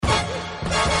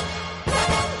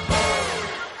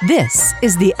This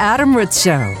is The Adam Ritz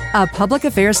Show, a public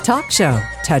affairs talk show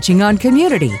touching on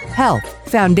community, health,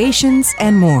 foundations,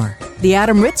 and more. The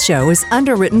Adam Ritz Show is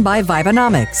underwritten by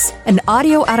Vibenomics, an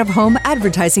audio out-of-home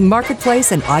advertising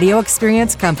marketplace and audio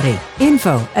experience company.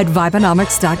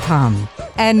 Info@Vibenomics.com.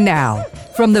 And now,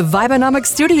 from the Vibenomics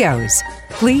studios,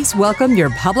 please welcome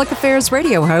your public affairs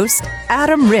radio host,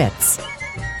 Adam Ritz.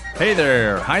 Hey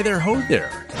there, hi there, ho there.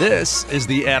 This is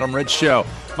The Adam Ritz Show.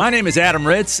 My name is Adam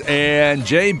Ritz, and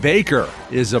Jay Baker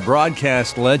is a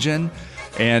broadcast legend,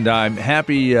 and I'm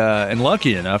happy and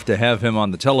lucky enough to have him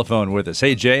on the telephone with us.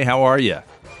 Hey, Jay, how are you?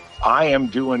 I am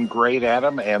doing great,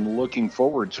 Adam, and looking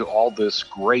forward to all this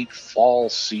great fall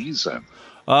season.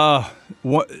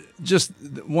 Just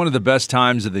one of the best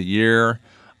times of the year,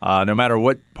 no matter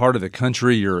what part of the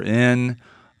country you're in.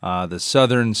 The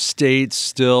southern states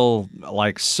still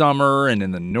like summer, and in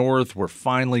the north, we're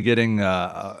finally getting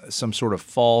some sort of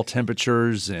fall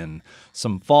temperatures and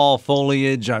some fall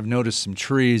foliage. I've noticed some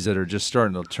trees that are just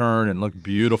starting to turn and look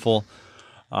beautiful.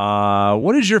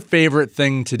 What is your favorite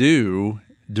thing to do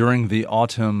during the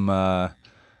autumn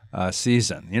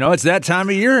season? You know, it's that time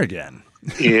of year again.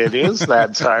 It is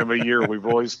that time of year. We've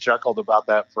always chuckled about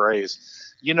that phrase.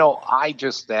 You know, I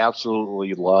just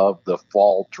absolutely love the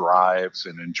fall drives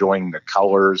and enjoying the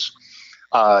colors.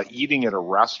 Eating at a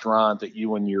restaurant that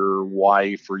you and your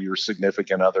wife or your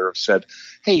significant other have said,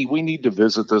 hey, we need to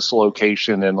visit this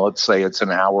location, and let's say it's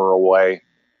an hour away,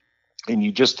 and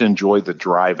you just enjoy the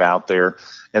drive out there.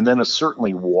 And then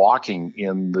certainly walking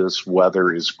in this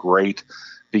weather is great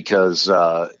because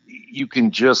you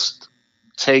can just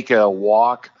take a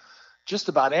walk just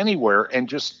about anywhere and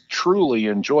just truly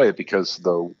enjoy it because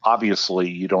obviously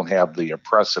you don't have the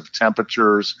oppressive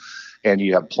temperatures and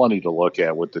you have plenty to look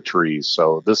at with the trees.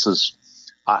 So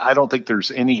I don't think there's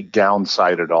any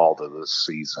downside at all to this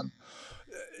season.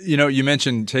 You know, you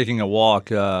mentioned taking a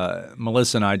walk.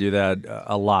 Melissa and I do that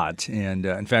a lot. And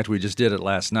in fact, we just did it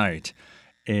last night.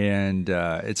 And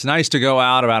it's nice to go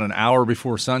out about an hour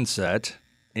before sunset.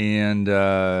 And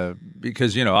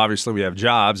because, you know, obviously we have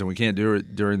jobs and we can't do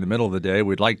it during the middle of the day.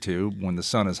 We'd like to when the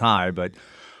sun is high, but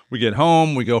we get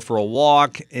home, we go for a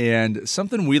walk, and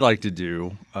something we like to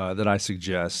do that I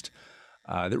suggest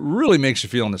that really makes you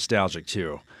feel nostalgic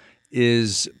too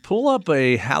is pull up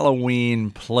a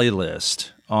Halloween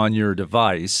playlist on your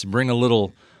device, bring a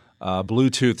little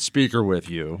Bluetooth speaker with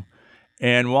you,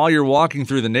 and while you're walking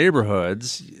through the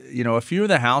neighborhoods, you know, a few of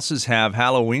the houses have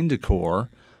Halloween decor,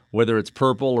 whether it's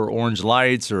purple or orange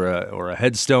lights or a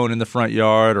headstone in the front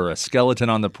yard or a skeleton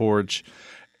on the porch.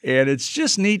 And it's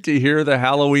just neat to hear the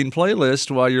Halloween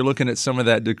playlist while you're looking at some of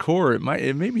that decor. It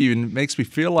maybe even makes me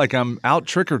feel like I'm out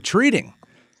trick-or-treating.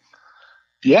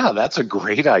 Yeah, that's a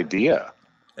great idea.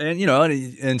 And, you know,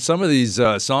 and some of these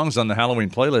songs on the Halloween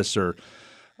playlist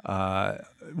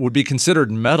would be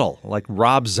considered metal, like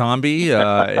Rob Zombie,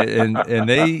 and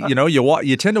they, you know,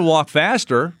 you tend to walk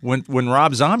faster when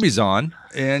Rob Zombie's on,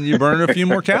 and you burn a few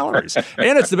more calories.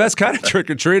 And it's the best kind of trick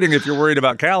or treating if you're worried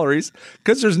about calories,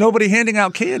 because there's nobody handing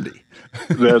out candy.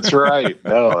 That's right.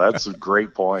 No, that's a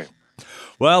great point.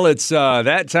 Well, it's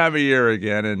that time of year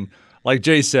again, and like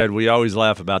Jay said, we always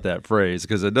laugh about that phrase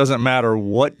because it doesn't matter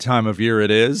what time of year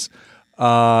it is.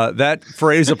 That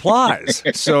phrase applies.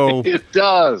 So it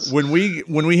does. When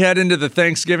we head into the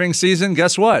Thanksgiving season,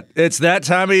 guess what? It's that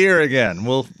time of year again.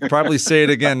 We'll probably say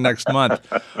it again next month.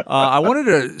 I wanted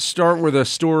to start with a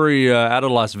story out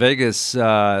of Las Vegas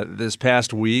this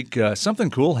past week. Something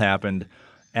cool happened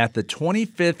at the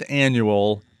 25th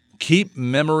annual Keep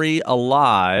Memory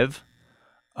Alive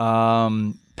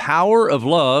Power of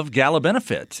Love Gala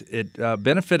benefit. It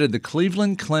benefited the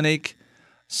Cleveland Clinic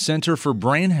Center for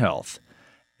Brain Health.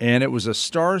 And it was a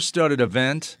star-studded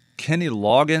event. Kenny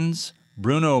Loggins,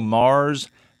 Bruno Mars,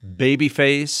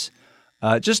 Babyface,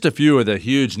 just a few of the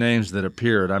huge names that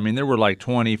appeared. I mean, there were like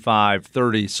 25,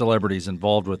 30 celebrities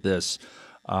involved with this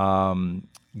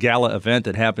gala event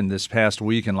that happened this past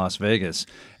week in Las Vegas.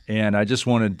 And I just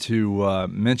wanted to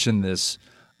mention this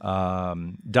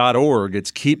 .org.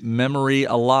 It's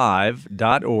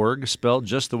keepmemoryalive.org, spelled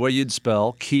just the way you'd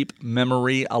spell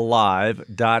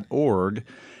keepmemoryalive.org.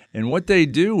 And what they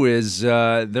do is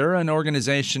they're an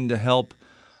organization to help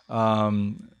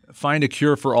find a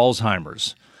cure for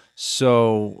Alzheimer's.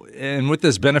 So, and with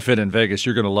this benefit in Vegas,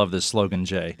 you're going to love this slogan,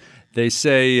 Jay. They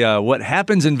say, what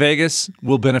happens in Vegas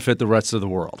will benefit the rest of the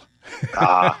world.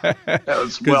 That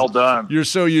was well done. You're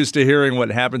so used to hearing what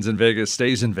happens in Vegas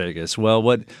stays in Vegas. Well,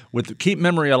 with Keep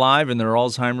Memory Alive and their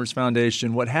Alzheimer's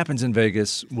Foundation, what happens in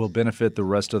Vegas will benefit the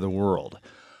rest of the world.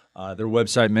 Their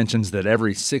website mentions that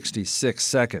every 66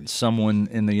 seconds, someone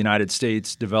in the United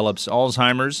States develops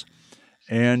Alzheimer's,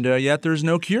 and yet there's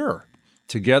no cure.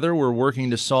 Together, we're working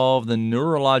to solve the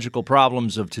neurological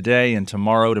problems of today and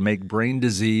tomorrow to make brain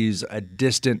disease a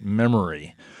distant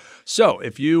memory. So,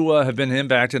 if you have been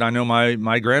impacted, I know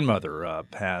my grandmother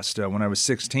passed when I was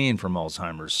 16 from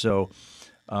Alzheimer's. So,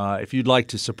 if you'd like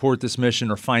to support this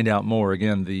mission or find out more,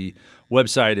 again, the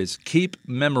website is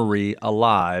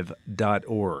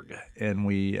keepmemoryalive.org. And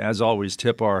we, as always,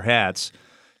 tip our hats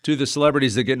to the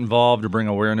celebrities that get involved to bring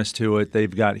awareness to it.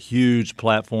 They've got huge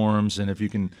platforms, and if you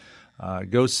can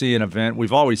go see an event,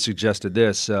 we've always suggested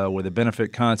this with a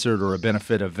benefit concert or a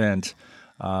benefit event.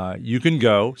 You can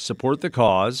go support the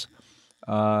cause,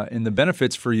 and the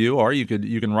benefits for you are you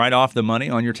can write off the money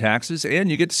on your taxes, and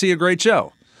you get to see a great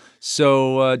show.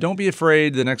 So don't be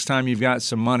afraid the next time you've got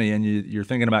some money and you're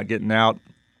thinking about getting out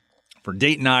for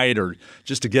date night or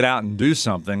just to get out and do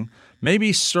something.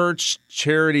 Maybe search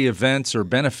charity events or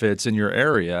benefits in your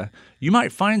area. You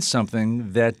might find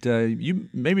something that you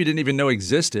maybe didn't even know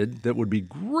existed that would be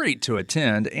great to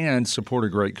attend and support a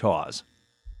great cause.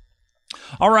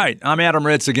 All right, I'm Adam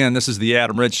Ritz. Again, this is the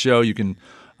Adam Ritz Show. You can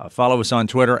follow us on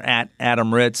Twitter at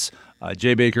Adam Ritz.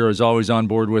 Jay Baker is always on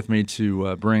board with me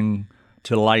to bring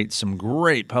to light some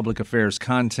great public affairs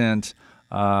content.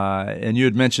 And you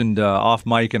had mentioned off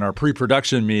mic in our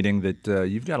pre-production meeting that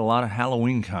you've got a lot of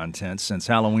Halloween content since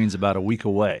Halloween's about a week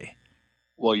away.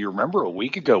 Well, you remember a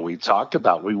week ago we talked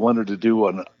about we wanted to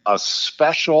do a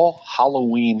special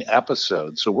Halloween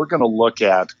episode. So we're going to look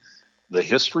at the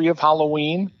history of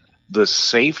Halloween, the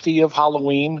safety of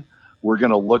Halloween. We're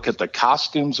going to look at the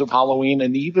costumes of Halloween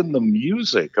and even the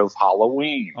music of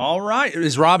Halloween. All right.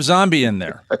 Is Rob Zombie in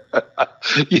there?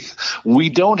 We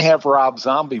don't have Rob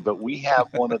Zombie, but we have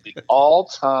one of the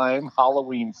all-time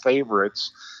Halloween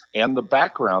favorites and the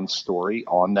background story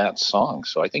on that song.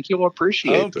 So I think you'll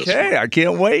appreciate this. Okay, I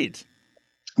can't wait.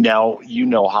 Now, you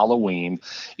know, Halloween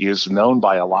is known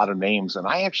by a lot of names, and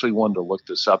I actually wanted to look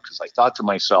this up because I thought to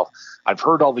myself, I've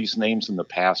heard all these names in the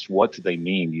past. What do they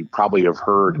mean? You probably have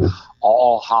heard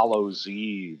All Hallows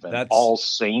Eve and All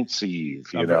Saints Eve,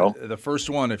 you know? The first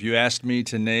one, if you asked me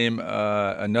to name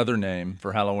another name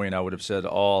for Halloween, I would have said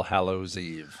All Hallows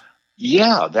Eve.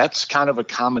 Yeah, that's kind of a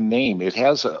common name. It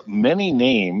has many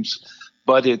names,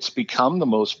 but it's become the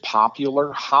most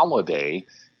popular holiday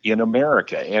in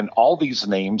America. And all these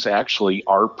names actually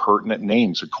are pertinent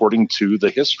names according to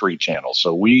the History Channel.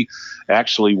 So we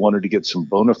actually wanted to get some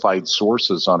bona fide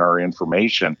sources on our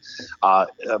information.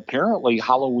 Apparently,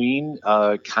 Halloween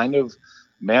kind of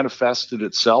manifested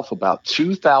itself about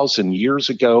 2,000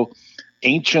 years ago.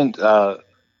 Ancient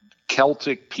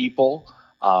Celtic people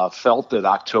felt that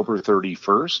October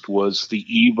 31st was the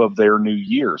eve of their new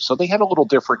year. So they had a little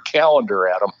different calendar,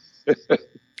 Adam.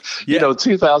 You know,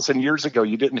 2,000 years ago,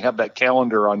 you didn't have that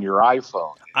calendar on your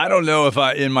iPhone. I don't know if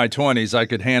in my 20s I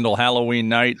could handle Halloween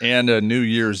night and a New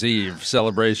Year's Eve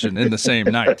celebration in the same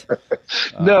night.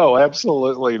 No,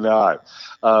 absolutely not.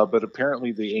 But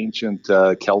apparently the ancient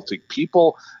Celtic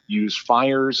people used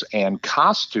fires and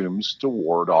costumes to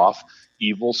ward off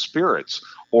evil spirits.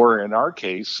 Or in our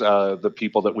case, the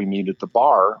people that we meet at the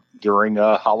bar during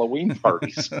Halloween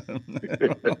parties.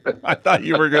 I thought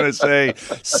you were going to say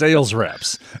sales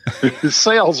reps.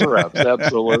 Sales reps,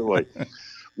 absolutely.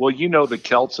 Well, you know, the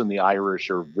Celts and the Irish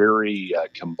are very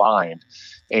combined.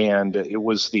 And it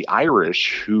was the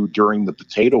Irish who, during the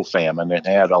potato famine, and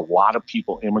had a lot of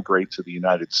people immigrate to the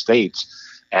United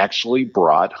States, actually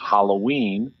brought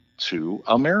Halloween to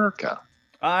America.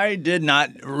 I did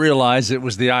not realize it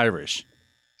was the Irish.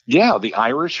 Yeah, the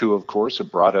Irish, who, of course,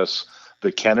 have brought us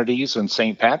the Kennedys and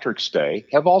St. Patrick's Day,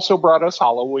 have also brought us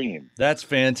Halloween. That's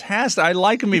fantastic. I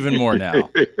like them even more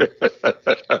now.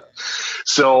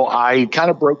 So I kind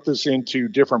of broke this into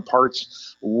different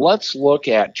parts. Let's look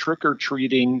at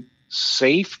trick-or-treating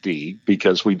safety,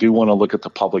 because we do want to look at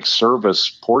the public service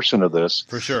portion of this.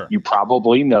 For sure. You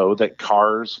probably know that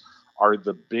cars are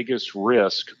the biggest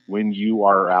risk when you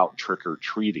are out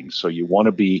trick-or-treating. So you want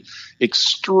to be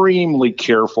extremely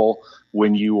careful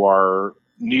when you are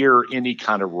near any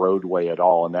kind of roadway at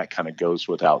all, and that kind of goes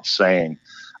without saying.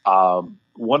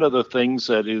 One of the things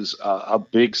that is a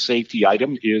big safety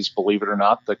item is, believe it or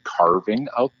not, the carving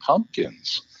of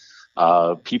pumpkins.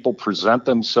 People present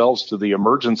themselves to the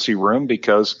emergency room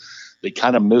because they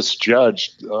kind of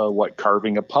misjudged what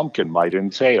carving a pumpkin might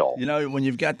entail. You know, when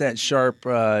you've got that sharp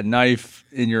knife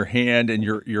in your hand and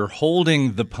you're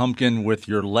holding the pumpkin with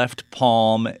your left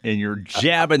palm and you're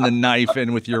jabbing the knife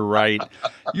in with your right,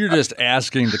 you're just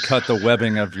asking to cut the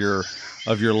webbing of your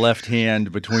left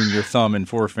hand between your thumb and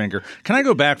forefinger. Can I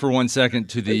go back for 1 second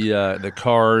to the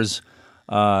cars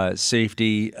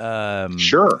safety?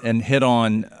 Sure. And hit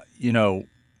on, you know,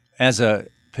 as a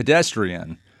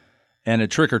pedestrian and a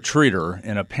trick-or-treater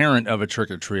and a parent of a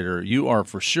trick-or-treater, you are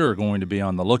for sure going to be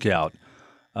on the lookout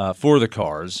for the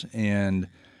cars. And,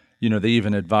 they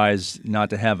even advise not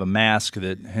to have a mask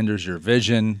that hinders your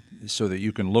vision so that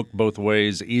you can look both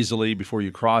ways easily before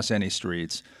you cross any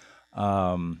streets.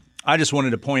 I just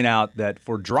wanted to point out that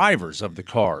for drivers of the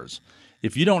cars,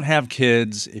 if you don't have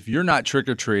kids, if you're not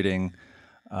trick-or-treating,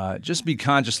 just be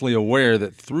consciously aware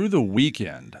that through the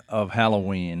weekend of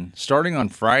Halloween, starting on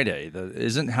Friday,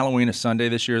 isn't Halloween a Sunday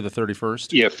this year, the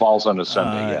 31st? Yeah, it falls on a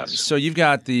Sunday, yes. So you've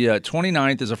got the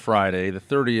 29th is a Friday, the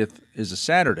 30th is a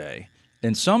Saturday,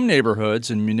 and some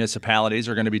neighborhoods and municipalities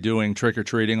are going to be doing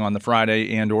trick-or-treating on the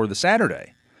Friday and or the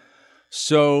Saturday.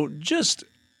 So just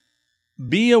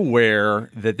be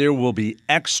aware that there will be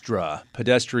extra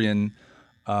pedestrian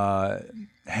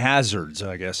hazards,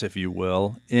 I guess, if you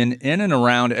will, in and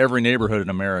around every neighborhood in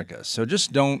America. So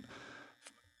just don't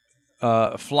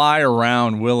fly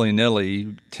around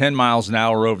willy-nilly 10 miles an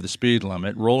hour over the speed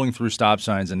limit, rolling through stop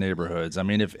signs in neighborhoods. I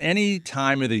mean, if any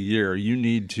time of the year you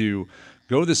need to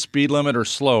go the speed limit or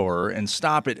slower and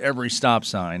stop at every stop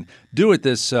sign, do it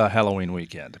this Halloween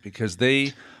weekend, because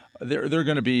they're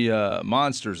going to be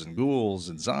monsters and ghouls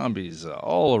and zombies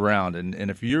all around. And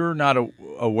if you're not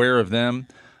aware of them,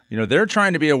 they're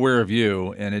trying to be aware of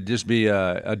you, and it'd just be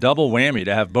a double whammy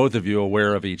to have both of you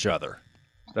aware of each other.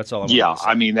 That's all I'm Yeah,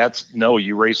 I mean,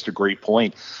 you raised a great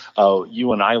point.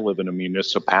 You and I live in a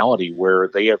municipality where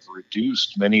they have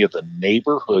reduced many of the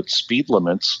neighborhood speed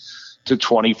limits to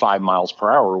 25 miles per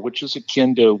hour, which is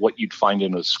akin to what you'd find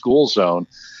in a school zone.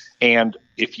 And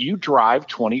if you drive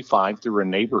 25 through a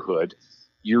neighborhood,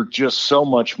 you're just so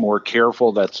much more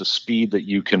careful. That's a speed that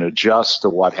you can adjust to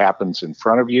what happens in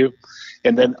front of you.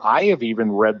 And then I have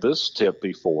even read this tip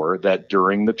before, that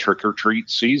during the trick-or-treat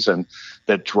season,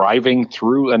 that driving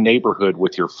through a neighborhood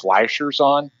with your flashers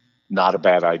on, not a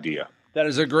bad idea. That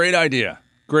is a great idea.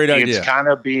 Great idea. It's kind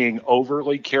of being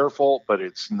overly careful, but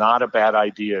it's not a bad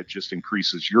idea. It just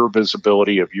increases your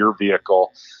visibility of your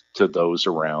vehicle to those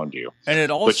around you. And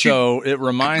it also, it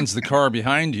reminds the car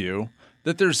behind you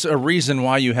that there's a reason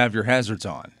why you have your hazards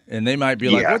on. And they might be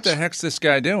like, what the heck's this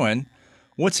guy doing?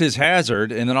 What's his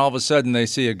hazard? And then all of a sudden they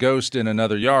see a ghost in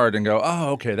another yard and go, oh,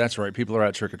 okay, that's right. People are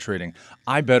out trick-or-treating.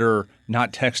 I better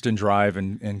not text and drive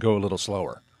and go a little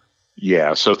slower.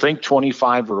 Yeah, so think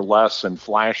 25 or less and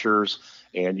flashers,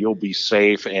 and you'll be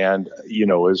safe. And,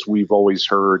 as we've always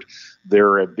heard,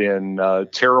 there have been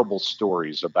terrible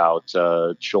stories about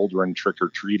children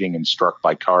trick-or-treating and struck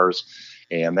by cars.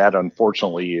 And that,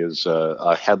 unfortunately, is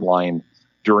a headline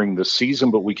during the season,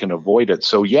 but we can avoid it.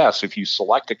 So, yes, if you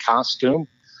select a costume,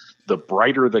 the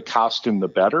brighter the costume, the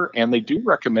better. And they do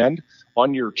recommend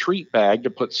on your treat bag to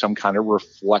put some kind of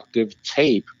reflective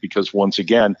tape, because once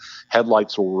again,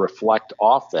 headlights will reflect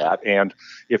off that. And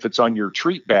if it's on your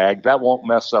treat bag, that won't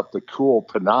mess up the cool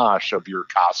panache of your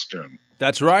costume.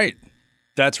 That's right.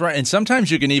 That's right. And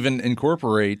sometimes you can even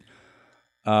incorporate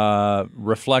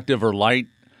reflective or light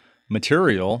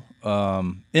material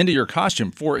into your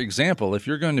costume. For example, if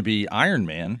you're going to be Iron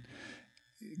Man,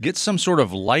 get some sort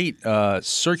of light,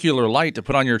 circular light to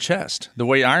put on your chest, the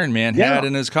way Iron Man had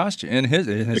in his costume, in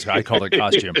his I call it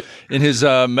costume, in his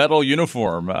metal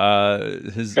uniform.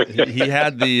 He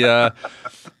had the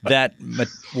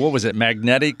what was it,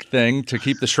 magnetic thing to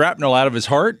keep the shrapnel out of his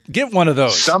heart. Get one of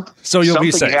those, so you'll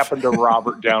be safe. Something happened to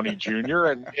Robert Downey Jr.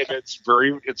 and it's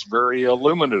very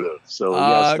illuminative. So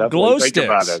yes, definitely glow think sticks.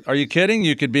 about it. Are you kidding?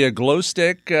 You could be a glow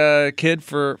stick kid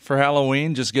for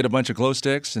Halloween. Just get a bunch of glow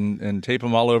sticks and tape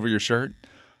them all over your shirt.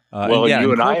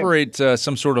 Incorporate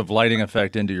some sort of lighting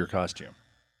effect into your costume.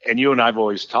 And you and I have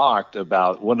always talked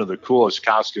about one of the coolest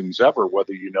costumes ever,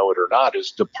 whether you know it or not,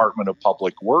 is Department of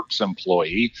Public Works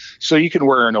employee. So you can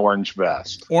wear an orange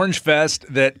vest. Orange vest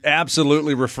that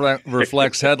absolutely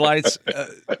reflects headlights.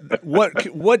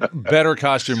 What better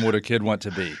costume would a kid want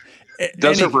to be?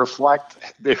 It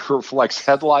reflects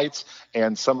headlights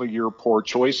and some of your poor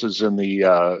choices in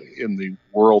the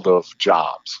world of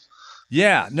jobs.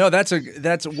 Yeah, no, that's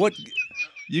what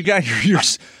you got.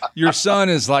 Your son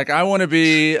is like, I want to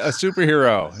be a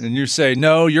superhero, and you say,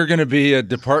 no, you're going to be a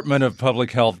Department of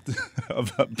Public Health,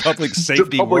 of public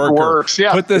safety Public worker. Works,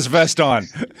 yeah. Put this vest on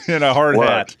and a hard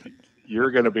hat.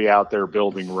 You're going to be out there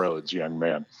building roads, young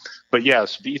man. But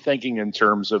yes, be thinking in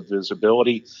terms of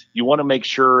visibility. You want to make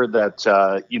sure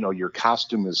that your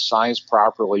costume is sized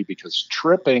properly, because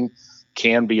tripping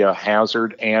can be a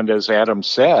hazard. And as Adam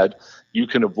said, you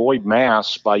can avoid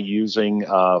masks by using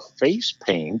face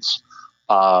paints.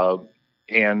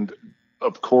 And,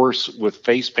 of course, with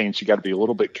face paints, you got to be a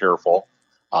little bit careful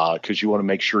because you want to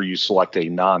make sure you select a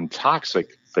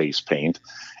non-toxic face paint.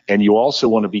 And you also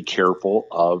want to be careful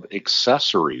of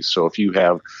accessories. So if you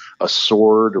have a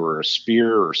sword or a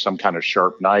spear or some kind of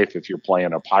sharp knife, if you're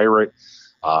playing a pirate,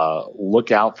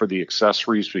 look out for the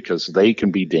accessories because they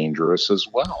can be dangerous as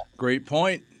well. Great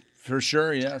point. For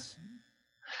sure, yes.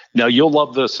 Now, you'll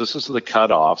love this. This is the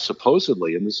cutoff.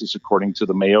 Supposedly, and this is according to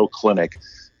the Mayo Clinic,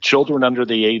 children under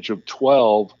the age of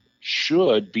 12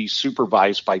 should be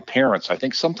supervised by parents. I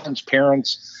think sometimes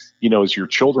parents, as your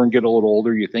children get a little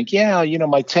older, you think,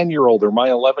 my 10-year-old or my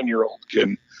 11-year-old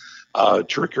can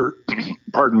trick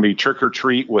or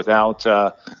treat without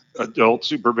adult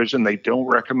supervision. They don't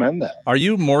recommend that. Are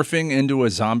you morphing into a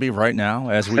zombie right now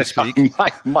as we speak?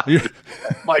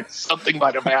 Something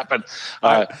might have happened.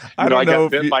 I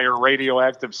got bit by a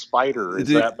radioactive spider. Is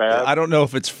that bad? I don't know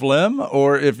if it's phlegm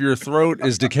or if your throat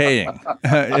is decaying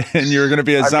and you're going to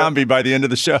be a zombie by the end of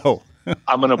the show.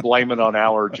 I'm going to blame it on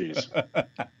allergies.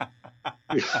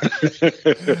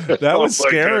 That was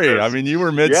scary. Goodness. I mean, you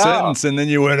were mid-sentence and then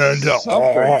you went into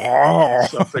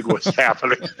something was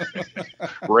happening.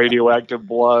 Radioactive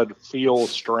blood feels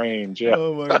strange. Yeah.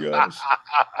 Oh my gosh.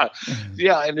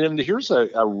 Yeah, and then here's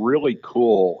a really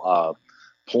cool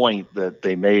point that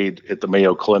they made at the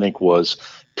Mayo Clinic was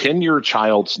pin your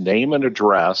child's name and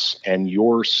address and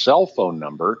your cell phone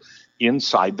number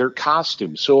inside their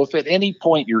costume. So if at any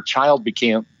point your child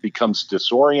becomes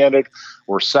disoriented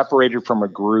or separated from a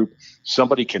group,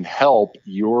 somebody can help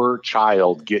your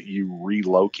child get you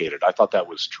relocated. I thought that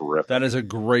was terrific. That is a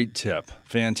great tip.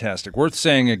 Fantastic. Worth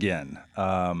saying again.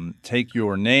 Take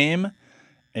your name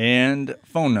and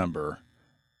phone number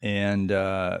and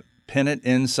pin it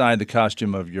inside the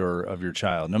costume of your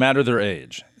child, no matter their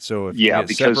age. So if you get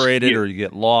separated or you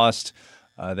get lost,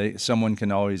 someone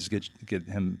can always get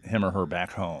him or her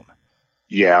back home.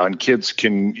 Yeah, and kids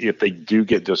can, if they do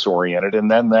get disoriented, and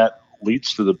then that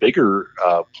leads to the bigger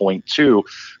point too.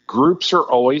 Groups are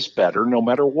always better no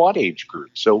matter what age group.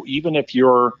 So even if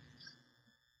you're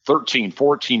 13,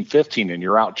 14, 15 and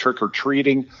you're out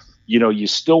trick-or-treating, you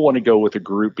still want to go with a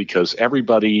group because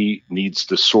everybody needs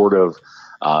to sort of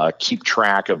keep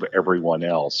track of everyone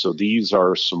else. So these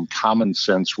are some common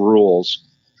sense rules.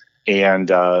 And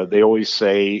they always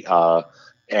say,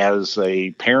 as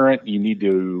a parent, you need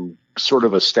to sort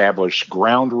of establish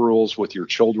ground rules with your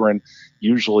children,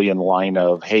 usually in line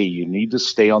of, hey, you need to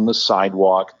stay on the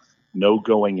sidewalk, no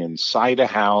going inside a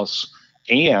house,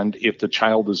 and if the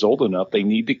child is old enough, they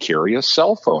need to carry a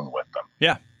cell phone with them.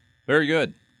 Yeah, very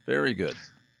good. Very good.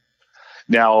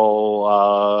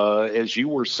 Now, as you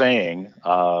were saying,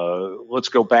 let's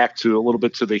go back to a little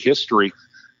bit to the history.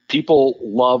 People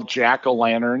love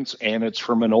jack-o'-lanterns, and it's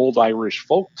from an old Irish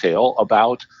folktale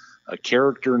about a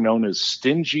character known as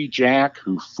Stingy Jack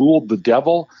who fooled the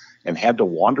devil and had to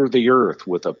wander the earth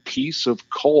with a piece of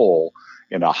coal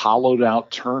in a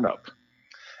hollowed-out turnip.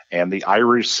 And the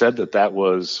Irish said that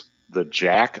was the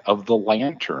Jack of the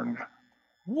Lantern.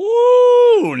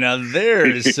 Woo! Now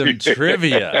there's some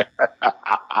trivia.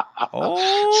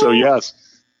 Oh. So, yes.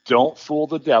 Don't fool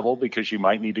the devil because you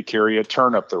might need to carry a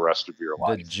turnip the rest of your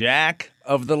life. The Jack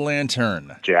of the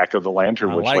Lantern. Jack of the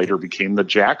Lantern, which later became the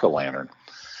Jack-o'-lantern.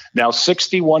 Now,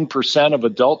 61% of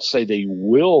adults say they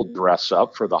will dress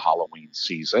up for the Halloween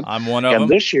season. I'm one of them.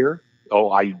 And this year,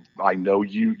 I know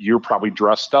you're probably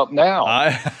dressed up now.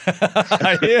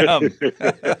 I am.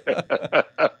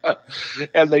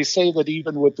 And they say that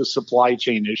even with the supply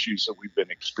chain issues that we've been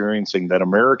experiencing, that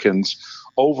Americans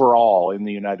overall in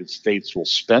the United States will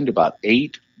spend about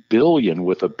 $8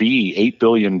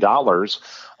 billion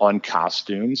on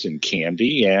costumes and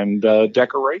candy and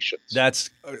decorations. That's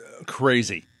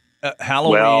crazy.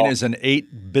 Halloween is an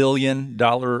 $8 billion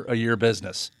a year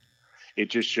business. It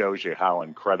just shows you how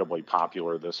incredibly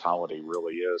popular this holiday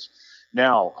really is.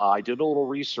 Now, I did a little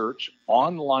research.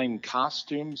 Online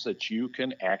costumes that you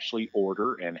can actually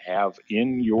order and have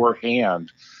in your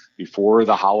hand before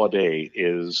the holiday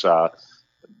is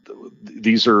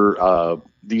these are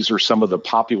some of the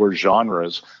popular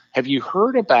genres. Have you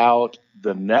heard about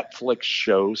the Netflix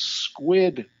show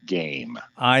Squid Game?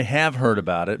 I have heard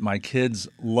about it. My kids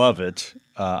love it.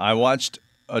 I watched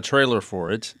a trailer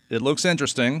for it. It looks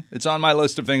interesting. It's on my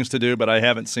list of things to do, but I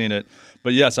haven't seen it.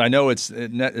 But yes, I know it's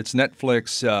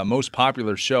Netflix's most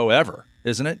popular show ever,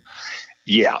 isn't it?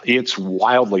 Yeah, it's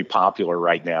wildly popular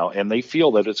right now, and they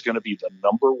feel that it's going to be the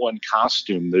number one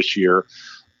costume this year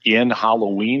in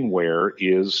Halloween wear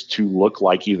is to look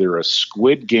like either a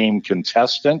Squid Game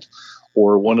contestant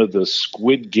or one of the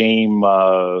Squid Game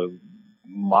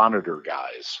monitor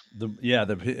guys.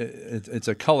 It's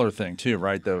a color thing too,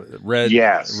 right? The red,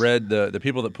 the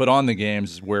people that put on the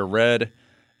games wear red,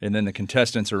 and then the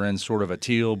contestants are in sort of a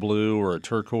teal blue or a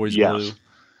turquoise blue.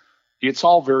 It's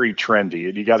all very trendy,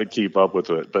 and you got to keep up with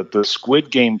it. But the Squid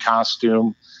Game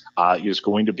costume is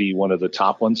going to be one of the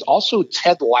top ones. Also,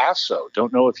 Ted Lasso.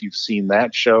 Don't know if you've seen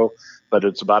that show, but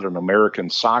it's about an American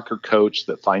soccer coach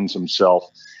that finds himself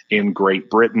in Great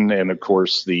Britain. And, of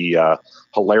course, the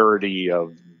hilarity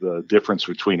of the difference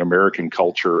between American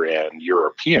culture and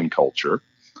European culture.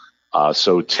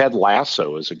 So Ted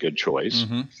Lasso is a good choice.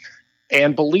 Mm-hmm.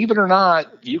 And believe it or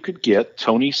not, you could get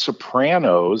Tony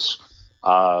Soprano's,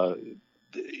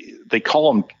 they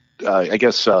call them,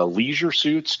 leisure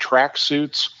suits, track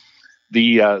suits,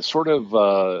 the sort of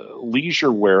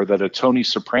leisure wear that a Tony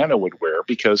Soprano would wear,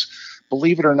 because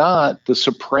believe it or not, the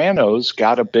Sopranos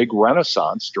got a big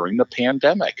renaissance during the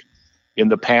pandemic. In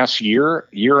the past year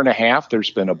and a half,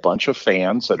 there's been a bunch of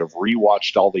fans that have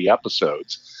rewatched all the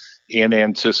episodes in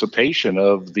anticipation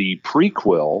of the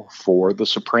prequel for The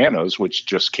Sopranos, which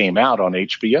just came out on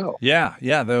HBO. Yeah.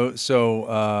 Those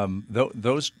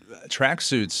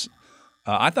tracksuits,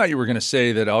 I thought you were going to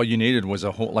say that all you needed was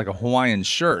a Hawaiian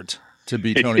shirt to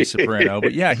be Tony Soprano,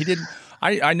 but yeah, he didn't.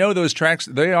 I know those tracks.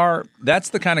 That's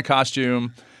the kind of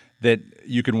costume that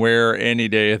you can wear any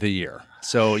day of the year.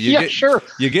 So you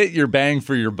get your bang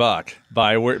for your buck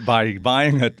by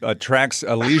buying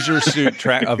a leisure suit,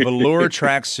 a velour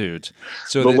tracksuit.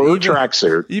 So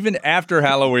tracksuit. Even after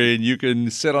Halloween, you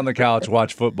can sit on the couch,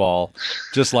 watch football,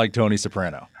 just like Tony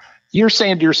Soprano. You're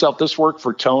saying to yourself, "This worked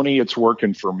for Tony. It's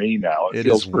working for me now. It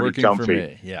feels pretty comfy." For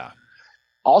me. Yeah.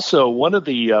 Also, one of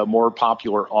the more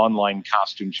popular online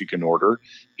costumes you can order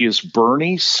is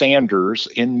Bernie Sanders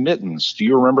in mittens. Do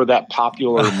you remember that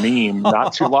popular meme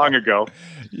not too long ago?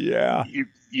 Yeah.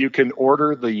 You can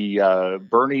order the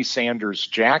Bernie Sanders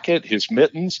jacket, his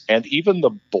mittens, and even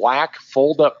the black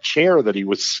fold-up chair that he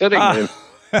was sitting in.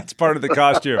 That's part of the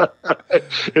costume.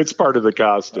 It's part of the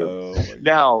costume. Oh,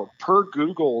 now, per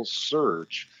Google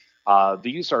search,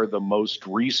 these are the most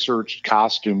researched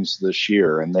costumes this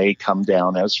year, and they come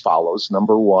down as follows.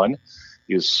 Number one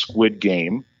is Squid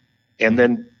Game. And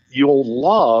then you'll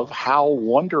love how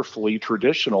wonderfully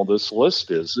traditional this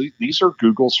list is. These are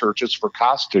Google searches for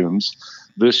costumes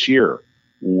this year.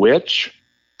 Witch,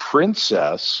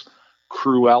 Princess,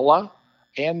 Cruella,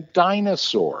 and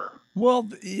Dinosaur. Well,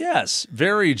 yes,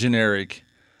 very generic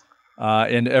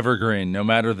and evergreen, no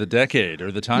matter the decade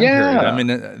or the time period. I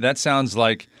mean, that sounds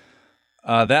like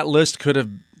that list could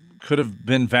have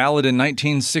been valid in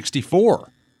 1964.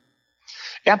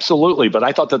 Absolutely, but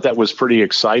I thought that was pretty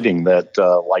exciting that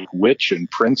like Witch and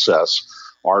Princess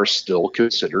are still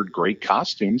considered great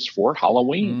costumes for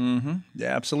Halloween. Mm-hmm.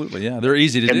 Yeah, absolutely. Yeah, they're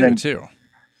easy to do too.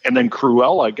 And then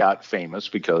Cruella got famous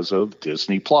because of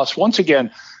Disney Plus. Once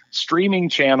again, streaming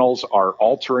channels are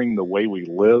altering the way we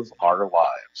live our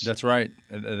lives. That's right.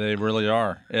 They really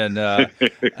are. And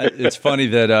it's funny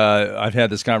that I've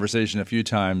had this conversation a few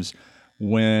times.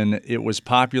 When it was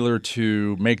popular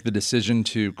to make the decision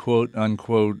to quote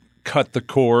unquote cut the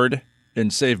cord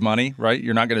and save money, right?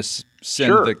 You're not going to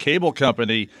send the cable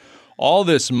company all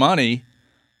this money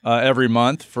every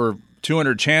month for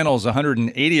 200 channels,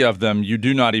 180 of them you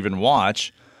do not even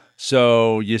watch.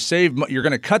 So you're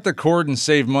going to cut the cord and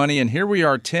save money. And here we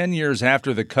are 10 years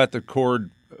after the cut the cord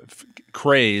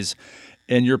craze,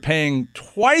 and you're paying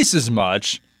twice as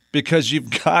much because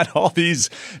you've got all these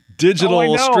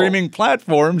digital streaming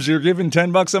platforms you're giving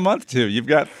 $10 a month to. You've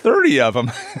got 30 of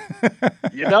them.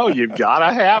 You've got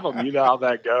to have them. You know how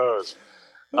that goes.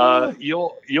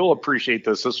 You'll appreciate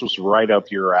this. This was right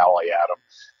up your alley, Adam.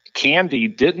 Candy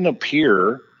didn't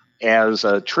appear as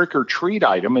a trick-or-treat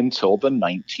item until the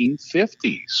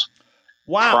 1950s.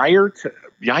 Wow.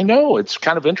 I know, it's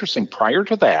kind of interesting. Prior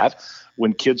to that,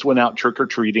 when kids went out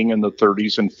trick-or-treating in the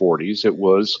 30s and 40s, it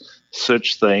was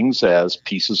such things as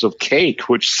pieces of cake,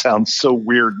 which sounds so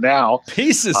weird now.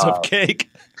 Pieces of cake?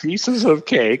 Pieces of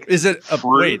cake. Is it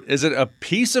a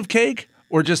piece of cake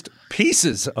or just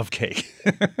pieces of cake?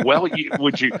 Well, you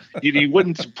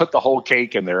wouldn't put the whole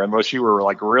cake in there unless you were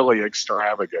like really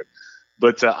extravagant.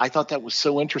 But I thought that was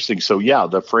so interesting. So yeah,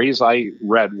 the phrase I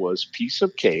read was piece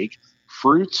of cake,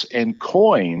 fruits, and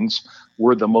coins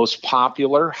were the most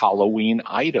popular Halloween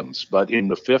items. But in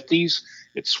the 50s,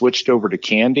 it switched over to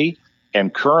candy.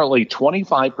 And currently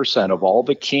 25% of all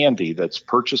the candy that's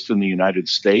purchased in the United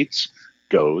States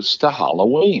goes to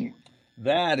Halloween.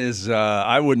 That is,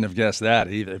 I wouldn't have guessed that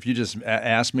either. If you just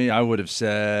asked me, I would have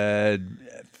said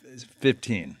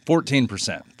 14%.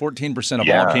 14% of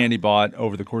all candy bought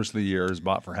over the course of the year is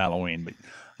bought for Halloween. But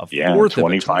a fourth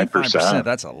 25%. 25%,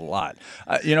 that's a lot.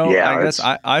 I guess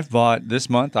I've bought this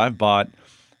month, I've bought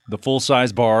the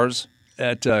full-size bars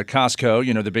at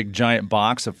Costco, the big giant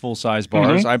box of full-size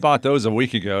bars. I bought those a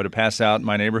week ago to pass out in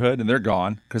my neighborhood, and they're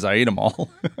gone because I ate them all.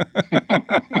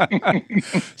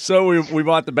 So we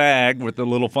bought the bag with the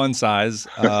little fun size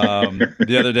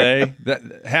the other day.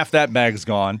 Half that bag's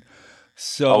gone.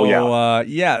 So,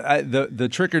 the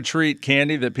trick-or-treat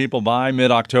candy that people buy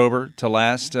mid-October to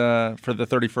last for the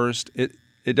 31st,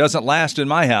 it doesn't last in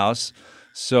my house.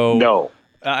 So no.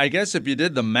 I guess if you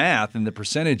did the math and the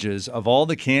percentages of all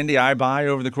the candy I buy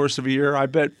over the course of a year, I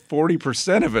bet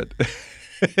 40% of it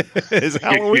is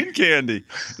Halloween candy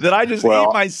that I just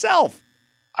eat myself.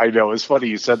 I know. It's funny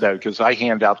you said that because I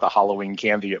hand out the Halloween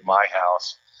candy at my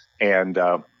house, and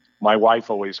my wife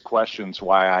always questions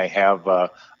why I have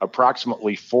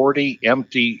approximately 40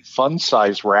 empty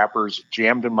fun-size wrappers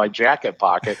jammed in my jacket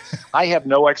pocket. I have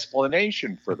no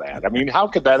explanation for that. I mean, how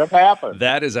could that have happened?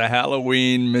 That is a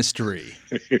Halloween mystery.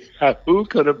 Who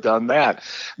could have done that?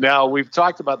 Now, we've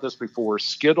talked about this before.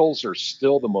 Skittles are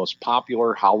still the most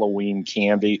popular Halloween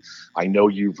candy. I know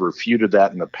you've refuted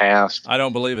that in the past. I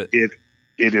don't believe it.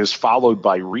 It is followed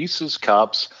by Reese's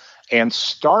Cups and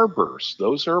Starburst.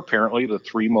 Those are apparently the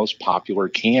three most popular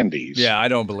candies. Yeah, I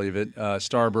don't believe it.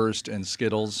 Starburst and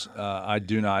Skittles, I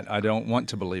don't want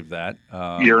to believe that.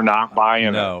 You're not buying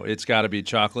it? No, it's got to be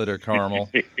chocolate or caramel.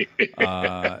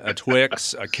 A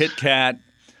Twix, a Kit Kat,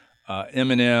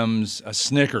 M&M's, a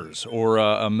Snickers, or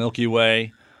a Milky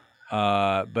Way.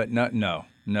 But no,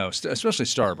 especially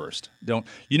Starburst.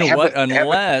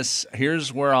 Unless,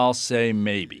 here's where I'll say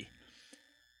maybe.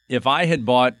 If I had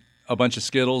bought a bunch of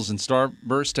Skittles and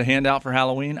Starburst to hand out for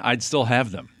Halloween, I'd still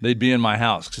have them. They'd be in my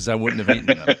house because I wouldn't have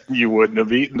eaten them. You wouldn't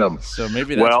have eaten them. So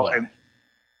maybe that's why.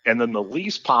 And then the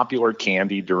least popular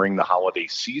candy during the holiday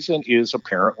season is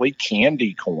apparently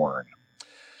candy corn.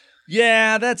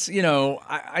 Yeah, that's,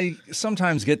 I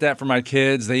sometimes get that for my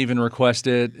kids. They even request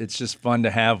it. It's just fun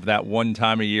to have that one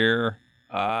time a year,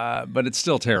 but it's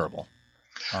still terrible.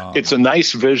 It's a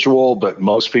nice visual, but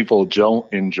most people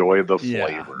don't enjoy the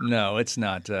flavor. No, it's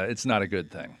not. It's not a good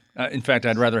thing. In fact,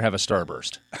 I'd rather have a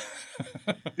Starburst.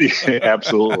 Yeah,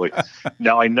 absolutely.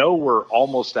 Now, I know we're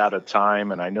almost out of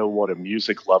time, and I know what a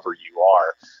music lover you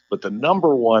are, but the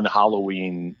number one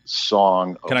Halloween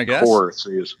song, course,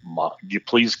 is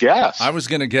Please Guess. I was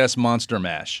going to guess Monster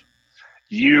Mash.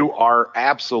 You are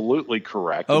absolutely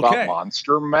correct about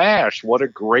Monster Mash. What a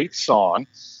great song.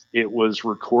 It was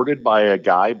recorded by a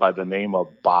guy by the name of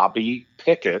Bobby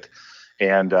Pickett,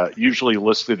 and usually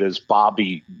listed as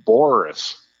Bobby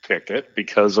Boris Pickett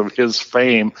because of his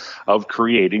fame of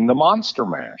creating the Monster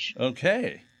Mash.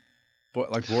 Okay.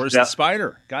 Like Boris the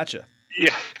Spider. Gotcha.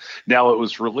 Yeah. Now, it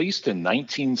was released in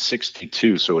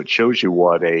 1962, so it shows you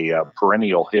what a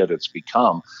perennial hit it's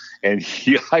become. And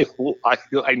I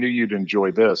knew you'd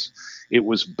enjoy this. It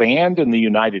was banned in the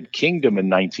United Kingdom in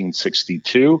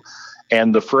 1962.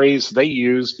 And the phrase they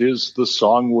used is the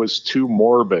song was too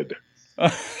morbid.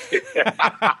 It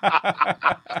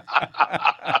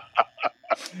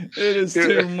is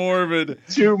too morbid.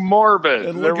 Too morbid.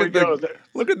 And look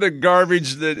at the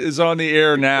garbage that is on the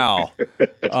air now,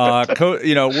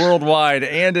 worldwide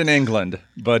and in England.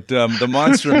 But the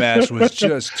Monster Mash was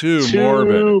just too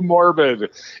morbid. Too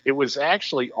morbid. It was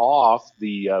actually off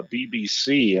the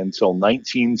BBC until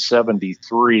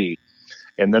 1973.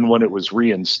 And then when it was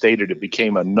reinstated, it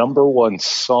became a number one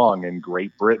song in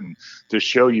Great Britain to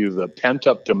show you the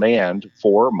pent-up demand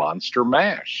for Monster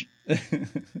Mash.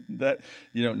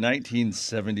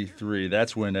 1973,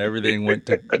 that's when everything went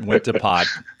to pot.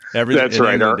 That's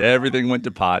right. Everything went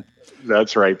to pot.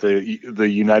 That's right. The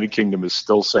United Kingdom is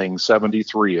still saying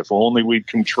 73. If only we'd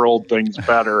controlled things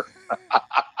better.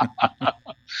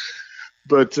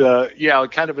 But,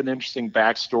 kind of an interesting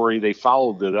backstory. They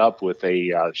followed it up with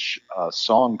a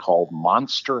song called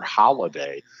Monster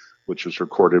Holiday, which was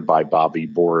recorded by Bobby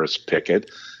Boris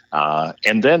Pickett.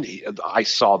 And then I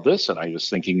saw this, and I was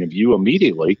thinking of you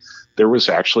immediately. There was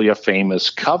actually a famous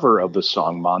cover of the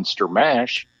song Monster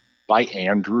Mash by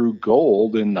Andrew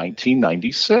Gold in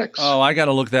 1996. Oh, I got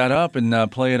to look that up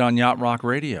and play it on Yacht Rock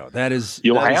Radio. That is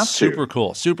super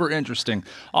cool, super interesting.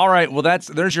 All right, well,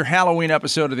 there's your Halloween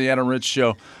episode of the Adam Ritz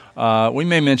Show. We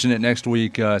may mention it next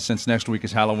week since next week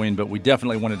is Halloween, but we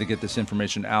definitely wanted to get this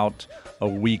information out a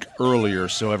week earlier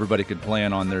so everybody could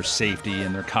plan on their safety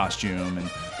and their costume and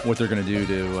what they're going to do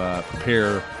to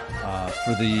prepare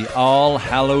for the All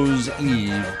Hallows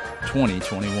Eve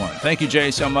 2021. Thank you,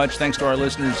 Jay, so much. Thanks to our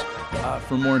listeners.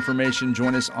 For more information,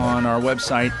 join us on our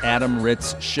website,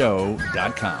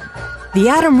 adamritzshow.com. The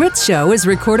Adam Ritz Show is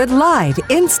recorded live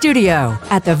in studio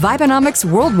at the Vibenomics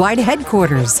Worldwide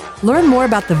Headquarters. Learn more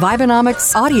about the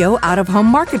Vibenomics Audio Out-of-Home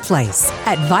Marketplace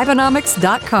at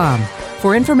Vibenomics.com.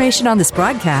 For information on this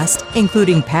broadcast,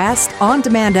 including past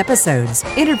on-demand episodes,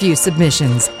 interview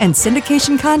submissions, and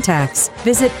syndication contacts,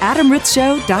 visit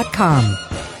adamritzshow.com.